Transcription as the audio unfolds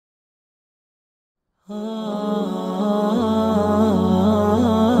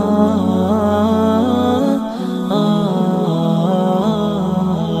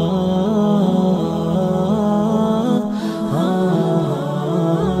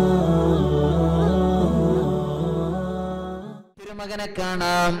മകനെ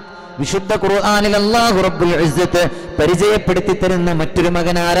കാണാം. വിശുദ്ധ ഖുർആനിൽ അല്ലാഹു റബ്ബുൽ ഇസ്സത്ത് പരിചയപ്പെടുത്തി തരുന്ന മറ്റൊരു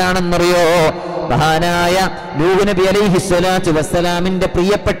മകൻ ആരാണെന്നറിയോ? മഹാനായ നൂഹ് നബി അലൈഹിസ്സലാത്തു വസ്സലാമിന്റെ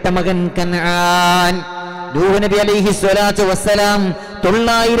പ്രിയപ്പെട്ട മകൻ കൻആൻ. നൂഹ് നബി അലൈഹിസ്സലാത്തു വസ്സലാം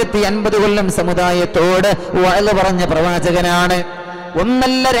 950 കൊല്ലം സമുദായത്തോട് വഅദ് പറഞ്ഞ പ്രവാചകനാണ്.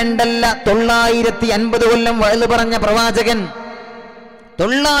 ഒന്നല്ല രണ്ടല്ല, 950 കൊല്ലം വഅദ് പറഞ്ഞ പ്രവാചകൻ.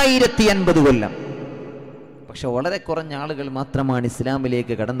 950 കൊല്ലം. പക്ഷെ വളരെ കുറഞ്ഞ ആളുകൾ മാത്രമാണ്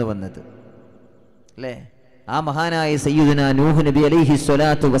ഇസ്ലാമിലേക്ക് കടന്നു വന്നത്, അല്ലേ? ആ മഹാനായ സയ്യിദുനാ നൂഹ് നബി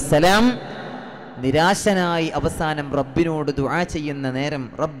അലൈഹിസ്സലാത്തു വസ്സലാം നിരാശനായി അവസാനം റബ്ബിനോട് ദുആ ചെയ്യുന്ന നേരം,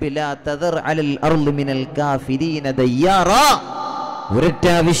 റബ്ബി ലാ തദർ അലൽ അർളി മിനൽ കാഫിരീന ദയ്യാറാ, ഒരൊറ്റ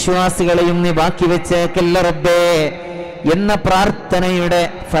വിശ്വാസികളെയും നീ ബാക്കി വെച്ചേക്കല്ല റബ്ബേ എന്ന പ്രാർത്ഥനയുടെ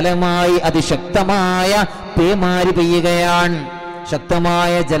ഫലമായി അതിശക്തമായ പേമാരി പെയ്യുകയാണ്,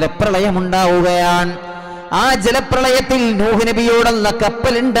 ശക്തമായ ജലപ്രളയമുണ്ടാവുകയാണ്. ആ ജലപ്രളയത്തിൽ നൂഹ് നബിയോടുള്ള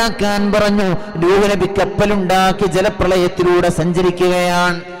കപ്പലുണ്ടാക്കാൻ പറഞ്ഞു. നൂഹ് നബി കപ്പലുണ്ടാക്കി ജലപ്രളയത്തിലൂടെ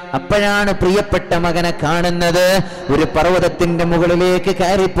സഞ്ചരിക്കുകയാണ്. അപ്പോഴാണ് പ്രിയപ്പെട്ട മകനെ കാണുന്നത്. ഒരു പർവ്വതത്തിന്റെ മുകളിലേക്ക്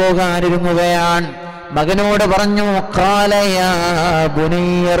കയറിപ്പോകാനൊരുങ്ങുകയാണ്. മകനോട് പറഞ്ഞു, ഖാല യാ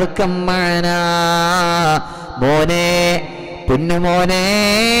ബുനയ്യ ഇർകം മഅനാ, മോനെ, പൊന്നുമോനെ,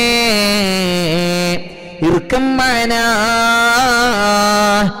 ഇർകം മഅനാ,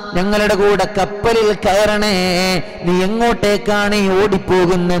 ഞങ്ങളുടെ കൂടെ കപ്പലിൽ കയറണേ. നീ എങ്ങോട്ടേക്കാണ് ഈ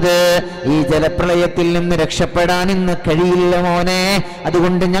ഓടിപ്പോകുന്നത്? ഈ ജലപ്രളയത്തിൽ നിന്ന് രക്ഷപ്പെടാൻ ഇന്ന് കഴിയില്ല മോനെ,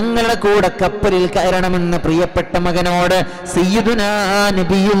 അതുകൊണ്ട് ഞങ്ങളുടെ കൂടെ കപ്പലിൽ കയറണമെന്ന് പ്രിയപ്പെട്ട മകനോട് സയ്യിദുനാ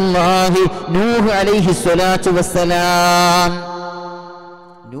നബിയുല്ലാഹി നൂഹ് അലൈഹിസ്സലാത്തു വസ്സലാം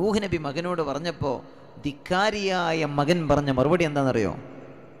നൂഹ് നബി മകനോട് പറഞ്ഞപ്പോ ധിക്കാരിയായ മകൻ പറഞ്ഞ മറുപടി എന്താണെന്നറിയോ?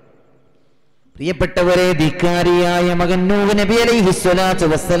 പ്രിയപ്പെട്ടവരെ, ധിക്കാരിയായ മകൻ നൂഹ് നബി അലൈഹിസ്സലാത്തു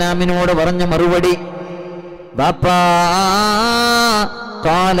വസ്സലാമിനോട് പറഞ്ഞ മറുപടി, ബാപ്പാ,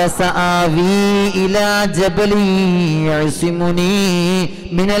 ഖാല സആവി ഇലാ ജബലി യഅസിമുനി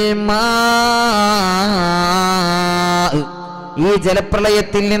മിനൽ മാ, ഈ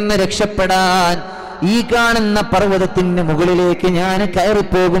ജലപ്രളയത്തിൽ നിന്ന് രക്ഷപ്പെടാൻ ഈ കാണുന്ന പർവ്വതത്തിന്റെ മുകളിലേക്ക് ഞാൻ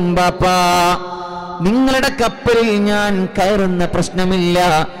കയറിപ്പോകും ബാപ്പാ. നിങ്ങളുടെ കപ്പലിൽ ഞാൻ കയറുന്ന പ്രശ്നമില്ല,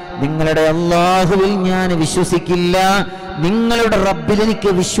 നിങ്ങളുടെ അല്ലാഹുവിൽ ഞാൻ വിശ്വസിക്കില്ല, നിങ്ങളുടെ റബ്ബിൽ എനിക്ക്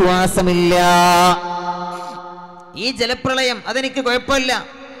വിശ്വാസമില്ല. ഈ ജലപ്രളയം അതെനിക്ക് കുഴപ്പമില്ല,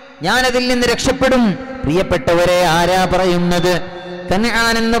 ഞാനതിൽ നിന്ന് രക്ഷപ്പെടും. പ്രിയപ്പെട്ടവരെ, ആരാ പറയുന്നത്?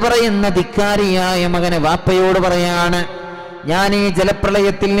 കൻആൻ എന്ന് പറയുന്ന ധിക്കാരിയായ മകനെ വാപ്പയോട് പറയാണ്, ഞാൻ ഈ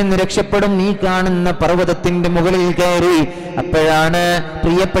ജലപ്രളയത്തിൽ നിന്ന് രക്ഷപ്പെടും, നീ കാണുന്ന പർവ്വതത്തിന്റെ മുകളിൽ കയറി. അപ്പോഴാണ്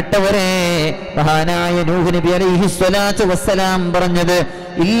പ്രിയപ്പെട്ടവരെ മഹാനായ നൂഹ് നബി അലൈഹിസ്സലാത്തു വസ്സലാം പറഞ്ഞത്,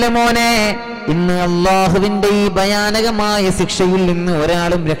 ഇല്ല മോനെ, ഇന്ന് അല്ലാഹുവിന്റെ ഈ ഭയാനകമായ ശിക്ഷയിൽ നിന്ന്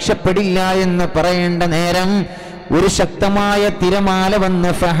ഒരാളും രക്ഷപ്പെടില്ല എന്ന് പറയേണ്ട നേരം ഒരു ശക്തമായ തിരമാല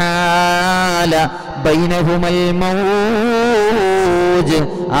വന്ന് ഫഹാല ബൈനഹുമൽ മൗജ്,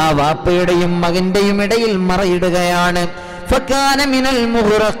 ആ വാപ്പയുടെയും മകന്റെയും ഇടയിൽ മറയിടുകയാണ്. ഫകാന മിനൽ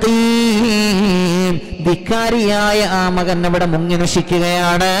മുഗ്റഖീൻ, ധിക്കാരിയായ ആ മകൻ അവിടെ മുങ്ങി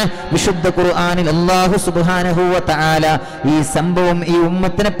നശിക്കുകയാണ്. വിശുദ്ധ ഖുർആനിൽ അല്ലാഹു സുബ്ഹാനഹു വ തആല ഈ സംഭവം ഈ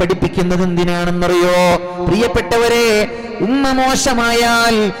ഉമ്മത്തിനെ പഠിപ്പിക്കുന്നത് എന്തിനാണെന്നറിയോ? പ്രിയപ്പെട്ടവരെ, ഉമ്മ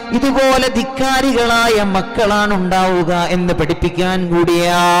മോശമായാൽ ഇതുപോലെ ധിക്കാരികളായ മക്കളാണ് ഉണ്ടാവുക എന്ന് പഠിപ്പിക്കാൻ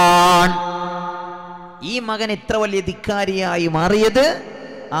കൂടിയാണ്. ഈ മകൻ ഇത്ര വലിയ ധിക്കാരിയായി മാറിയത്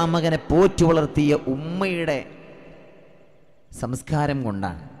ആ മകനെ പോറ്റി വളർത്തിയ ഉമ്മയുടെ സംസ്കാരം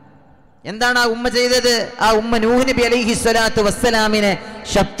കൊണ്ടാണ്. എന്താണ് ആ ഉമ്മ ചെയ്തത്? ആ ഉമ്മ നൂഹ് നബി അലൈഹിസ്സലാത്തു വസ്സലാമിനെ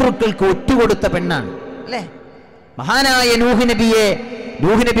ശത്രുക്കൾക്ക് ഒറ്റുകൊടുത്ത പെണ്ണാണ്, അല്ലേ? മഹാനായ നൂഹ് നബി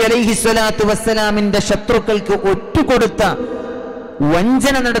അലൈഹിസ്സലാത്തു വസ്സലാമിന്റെ ശത്രുക്കൾക്ക് ഒറ്റുകൊടുത്ത,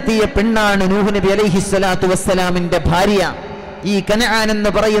 വഞ്ചന നടത്തിയ പെണ്ണാണ് നൂഹ് നബി അലൈഹിസ്സലാത്തു വസ്സലാമിന്റെ ഭാര്യ, ഈ കൻആൻ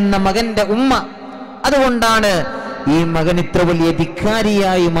എന്ന് പറയുന്ന മകന്റെ ഉമ്മ. അതുകൊണ്ടാണ് ഈ മകൻ ഇത്ര വലിയ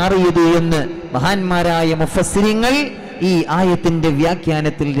ധിക്കാരിയായി മാറിയത് എന്ന് മഹാന്മാരായ മുഫസ്സിരിങ്ങൾ ഈ ആയത്തിന്റെ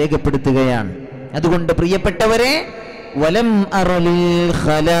വ്യാഖ്യാനത്തിൽ രേഖപ്പെടുത്തുകയാണ്. അതുകൊണ്ട് പ്രിയപ്പെട്ടവരെ, വലം അറലിൽ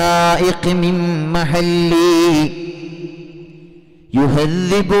ഖലായിഖ് മിൻ മഹല്ലി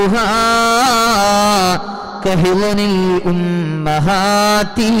യുഹദ്ദിബുഹാ കഹിളനിൽ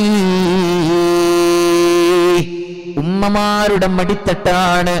ഉമ്മഹാതി, ഉമ്മമാരുടെ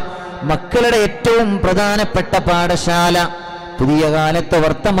മടിത്തട്ടാണ് മക്കളുടെ ഏറ്റവും പ്രധാനപ്പെട്ട പാഠശാല. പുതിയ കാലത്ത്,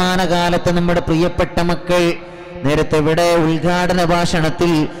 വർത്തമാനകാലത്ത് നമ്മുടെ പ്രിയപ്പെട്ട മക്കൾ, നേരത്തെ ഇവിടെ ഉദ്ഘാടന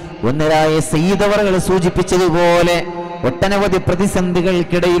ഭാഷണത്തിൽ ഒന്നരായ സയ്യിദ് അവറുകൾ സൂചിപ്പിച്ചതുപോലെ ഒട്ടനവധി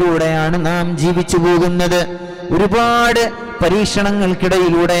പ്രതിസന്ധികൾക്കിടയിലൂടെയാണ് നാം ജീവിച്ചു പോകുന്നത്. ഒരുപാട്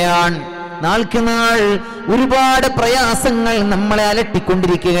പരീക്ഷണങ്ങൾക്കിടയിലൂടെയാണ്. നാൾക്ക് നാൾ ഒരുപാട് പ്രയാസങ്ങൾ നമ്മളെ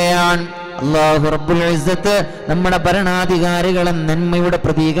അലട്ടിക്കൊണ്ടിരിക്കുകയാണ്. അല്ലാഹു റബ്ബുൽ ഇസ്സത്ത് നമ്മുടെ ഭരണാധികാരികളെ നന്മയുടെ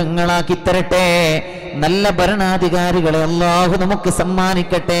പ്രതീകങ്ങളാക്കി തരട്ടെ. നല്ല ഭരണാധികാരികളെ അല്ലാഹു നമുക്ക്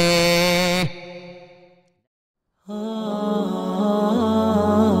സമ്മാനിക്കട്ടെ.